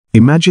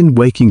Imagine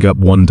waking up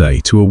one day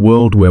to a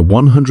world where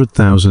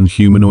 100,000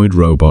 humanoid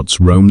robots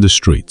roam the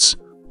streets,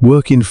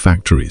 work in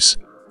factories,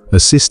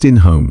 assist in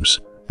homes,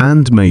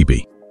 and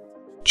maybe,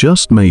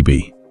 just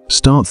maybe,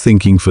 start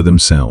thinking for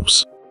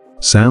themselves.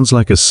 Sounds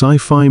like a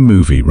sci-fi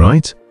movie,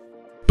 right?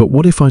 But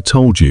what if I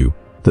told you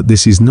that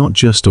this is not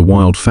just a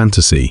wild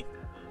fantasy?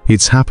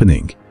 It's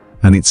happening,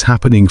 and it's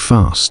happening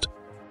fast.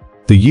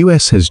 The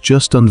US has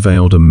just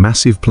unveiled a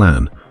massive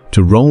plan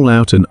to roll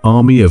out an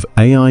army of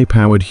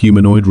AI-powered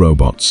humanoid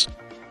robots.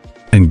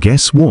 And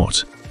guess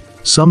what?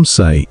 Some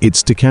say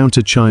it's to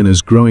counter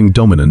China's growing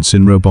dominance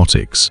in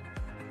robotics.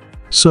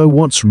 So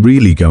what's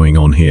really going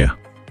on here?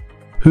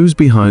 Who's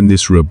behind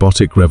this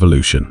robotic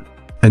revolution?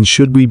 And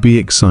should we be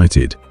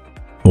excited?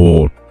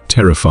 Or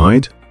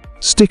terrified?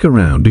 Stick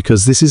around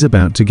because this is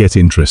about to get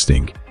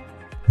interesting.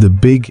 The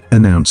big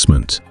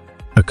announcement.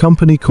 A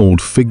company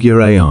called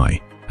Figure AI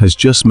has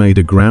just made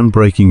a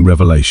groundbreaking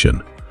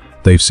revelation.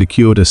 They've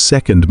secured a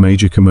second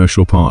major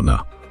commercial partner,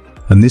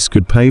 and this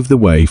could pave the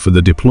way for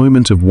the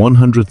deployment of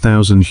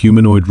 100,000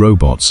 humanoid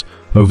robots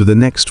over the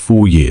next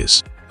 4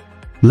 years.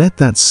 Let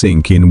that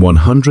sink in.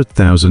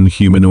 100,000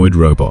 humanoid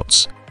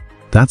robots.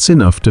 That's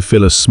enough to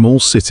fill a small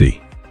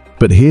city.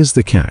 But here's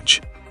the catch.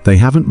 They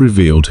haven't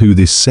revealed who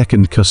this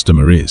second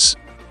customer is.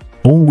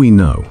 All we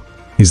know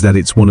is that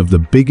it's one of the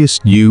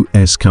biggest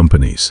US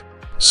companies.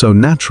 So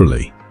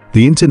naturally,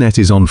 the internet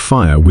is on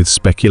fire with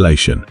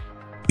speculation.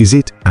 Is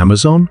it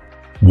Amazon?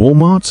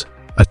 Walmart?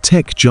 A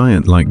tech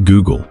giant like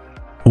Google?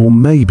 Or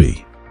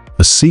maybe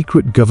a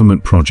secret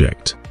government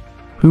project?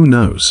 Who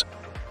knows?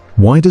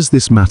 Why does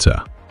this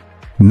matter?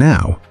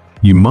 Now,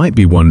 you might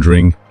be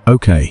wondering,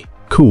 okay,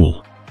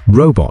 cool,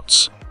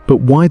 robots,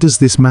 but why does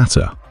this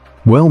matter?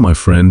 Well, my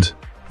friend,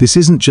 this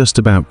isn't just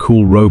about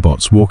cool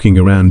robots walking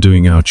around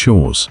doing our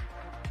chores.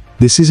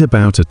 This is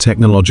about a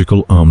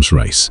technological arms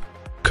race.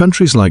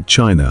 Countries like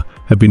China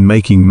have been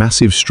making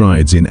massive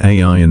strides in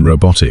AI and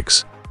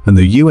robotics, and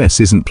the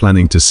US isn't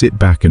planning to sit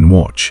back and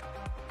watch.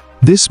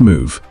 This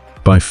move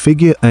by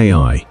Figure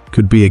AI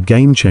could be a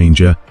game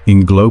changer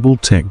in global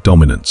tech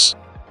dominance.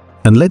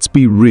 And let's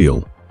be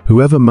real,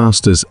 whoever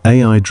masters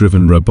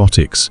AI-driven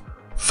robotics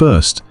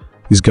first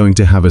is going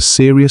to have a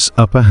serious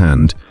upper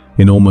hand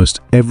in almost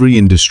every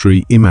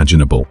industry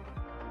imaginable.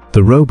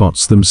 The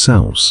robots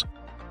themselves.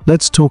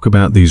 Let's talk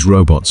about these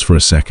robots for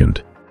a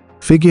second.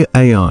 Figure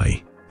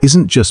AI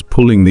isn't just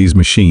pulling these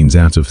machines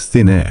out of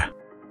thin air.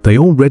 They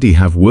already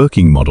have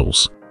working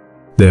models.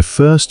 Their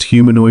first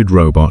humanoid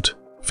robot,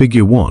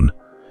 Figure 1,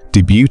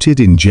 debuted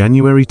in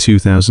January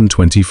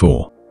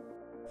 2024.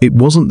 It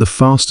wasn't the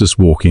fastest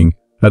walking,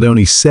 at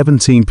only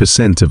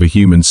 17% of a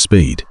human's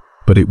speed,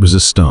 but it was a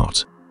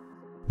start.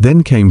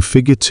 Then came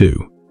Figure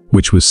 2,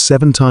 which was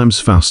 7 times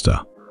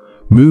faster,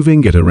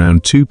 moving at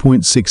around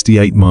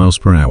 2.68 miles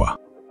per hour.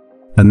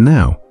 And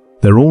now,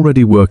 they're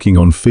already working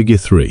on Figure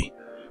 3,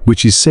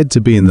 which is said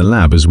to be in the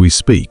lab as we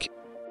speak.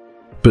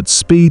 But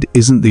speed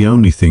isn't the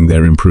only thing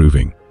they're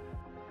improving.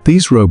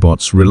 These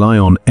robots rely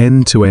on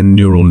end-to-end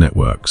neural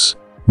networks,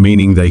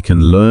 meaning they can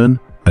learn,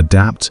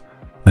 adapt,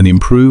 and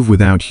improve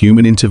without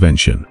human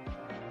intervention.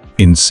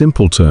 In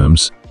simple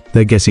terms,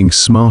 they're getting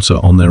smarter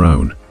on their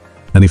own.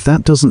 And if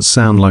that doesn't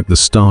sound like the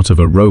start of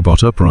a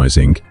robot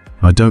uprising,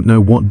 I don't know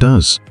what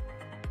does.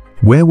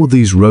 Where will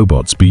these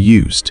robots be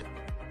used?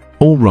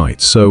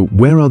 Alright, so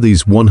where are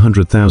these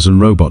 100,000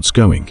 robots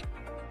going?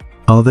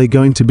 Are they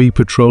going to be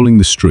patrolling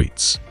the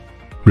streets?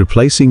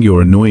 Replacing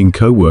your annoying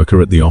coworker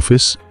at the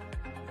office?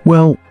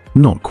 Well,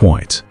 not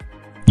quite.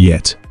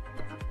 Yet.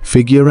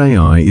 Figure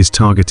AI is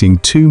targeting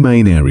 2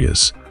 main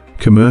areas,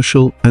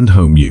 commercial and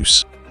home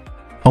use.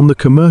 On the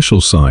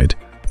commercial side,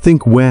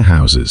 think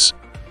warehouses,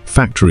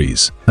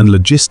 factories, and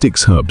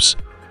logistics hubs,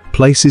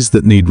 places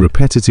that need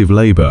repetitive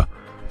labor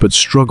but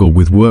struggle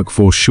with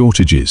workforce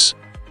shortages.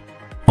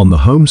 On the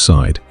home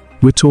side,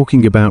 we're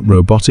talking about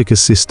robotic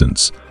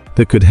assistants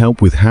that could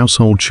help with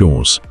household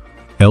chores,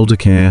 elder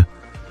care,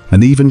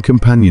 and even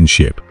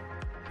companionship.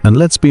 And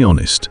let's be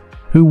honest,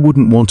 who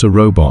wouldn't want a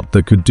robot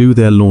that could do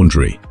their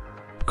laundry,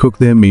 cook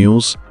their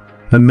meals,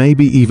 and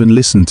maybe even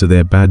listen to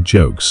their bad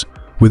jokes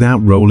without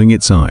rolling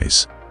its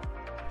eyes?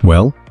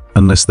 Well,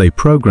 unless they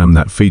program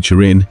that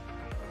feature in.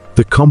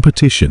 The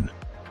competition.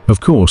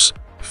 Of course,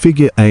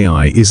 Figure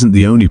AI isn't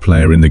the only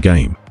player in the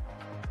game.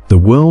 The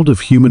world of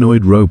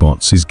humanoid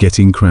robots is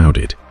getting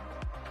crowded.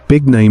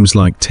 Big names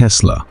like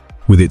Tesla,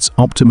 with its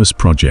Optimus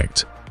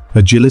project,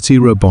 Agility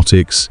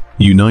Robotics,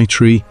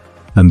 Unitree,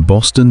 and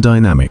Boston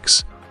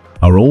Dynamics,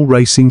 are all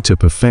racing to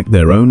perfect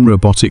their own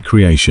robotic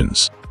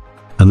creations.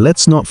 And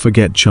let's not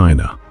forget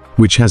China,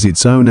 which has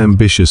its own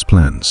ambitious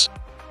plans.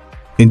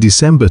 In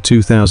December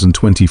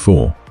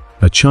 2024,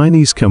 a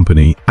Chinese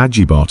company,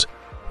 Agibot,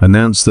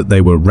 announced that they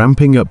were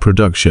ramping up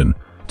production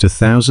to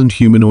 1,000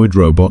 humanoid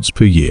robots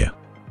per year.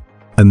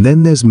 And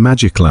then there's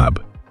Magic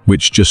Lab,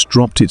 which just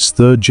dropped its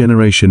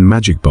 3rd-generation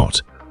Magic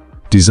Bot,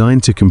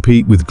 designed to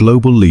compete with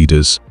global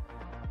leaders.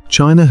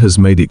 China has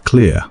made it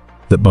clear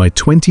that by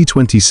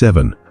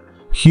 2027,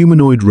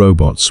 humanoid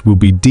robots will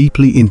be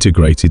deeply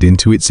integrated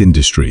into its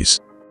industries.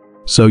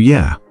 So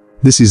yeah,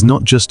 This is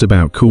not just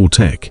about cool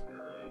tech,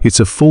 it's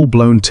a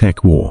full-blown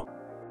tech war.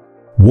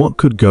 What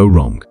could go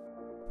wrong?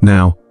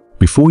 Now,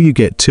 before you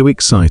get too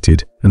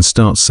excited and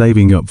start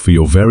saving up for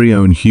your very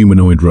own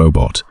humanoid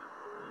robot,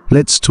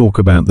 let's talk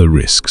about the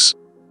risks.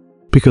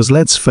 Because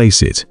let's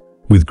face it,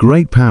 with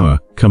great power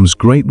comes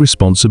great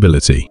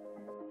responsibility.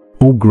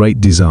 Or great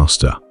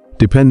disaster,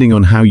 depending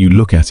on how you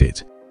look at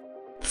it.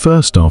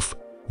 First off,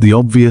 the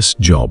obvious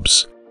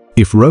jobs.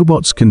 If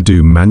robots can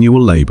do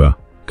manual labor,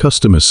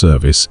 customer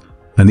service,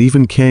 and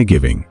even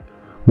caregiving,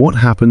 what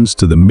happens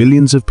to the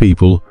millions of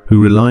people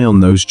who rely on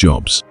those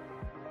jobs?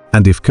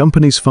 And if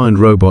companies find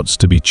robots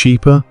to be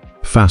cheaper,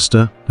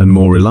 faster, and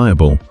more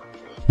reliable,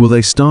 will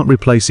they start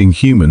replacing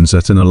humans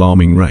at an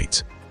alarming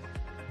rate?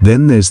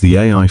 Then there's the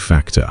AI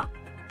factor.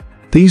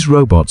 These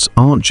robots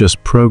aren't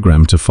just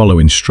programmed to follow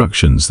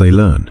instructions they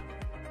learn.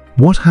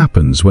 What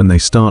happens when they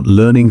start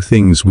learning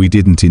things we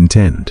didn't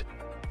intend?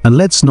 And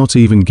let's not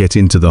even get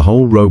into the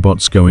whole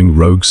robots going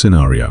rogue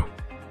scenario.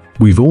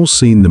 We've all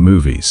seen the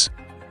movies.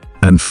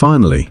 And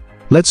finally,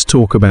 let's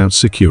talk about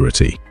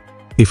security.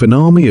 If an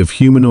army of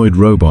humanoid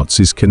robots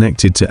is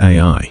connected to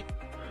AI,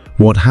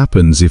 what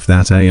happens if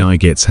that AI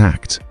gets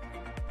hacked?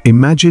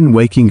 Imagine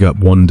waking up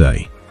one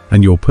day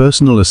and your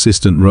personal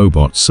assistant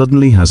robot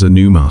suddenly has a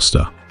new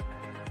master.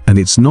 And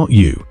it's not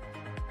you.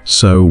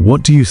 So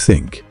what do you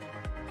think?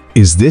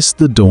 Is this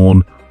the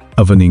dawn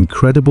of an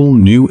incredible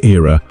new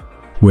era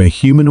where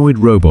humanoid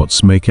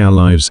robots make our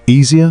lives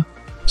easier,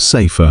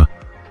 safer,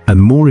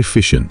 and more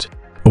efficient?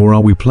 Or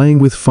are we playing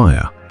with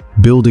fire,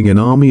 building an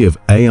army of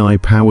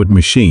AI-powered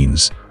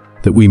machines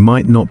that we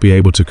might not be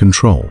able to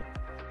control?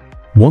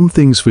 One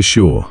thing's for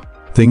sure,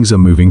 things are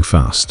moving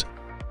fast.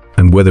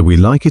 And whether we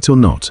like it or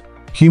not,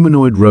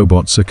 humanoid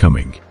robots are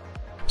coming.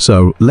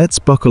 So let's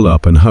buckle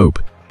up and hope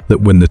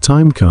that when the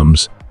time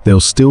comes,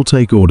 they'll still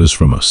take orders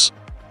from us.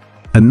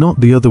 And not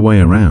the other way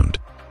around.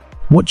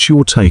 What's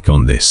your take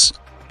on this?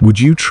 Would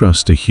you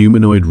trust a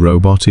humanoid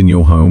robot in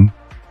your home?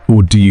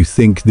 Or do you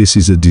think this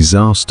is a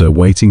disaster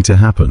waiting to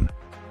happen?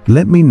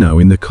 Let me know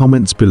in the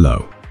comments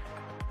below.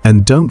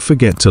 And don't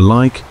forget to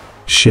like,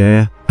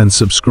 share, and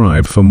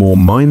subscribe for more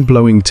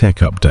mind-blowing tech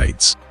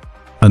updates.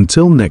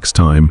 Until next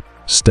time,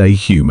 stay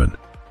human,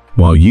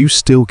 while you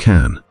still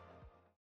can.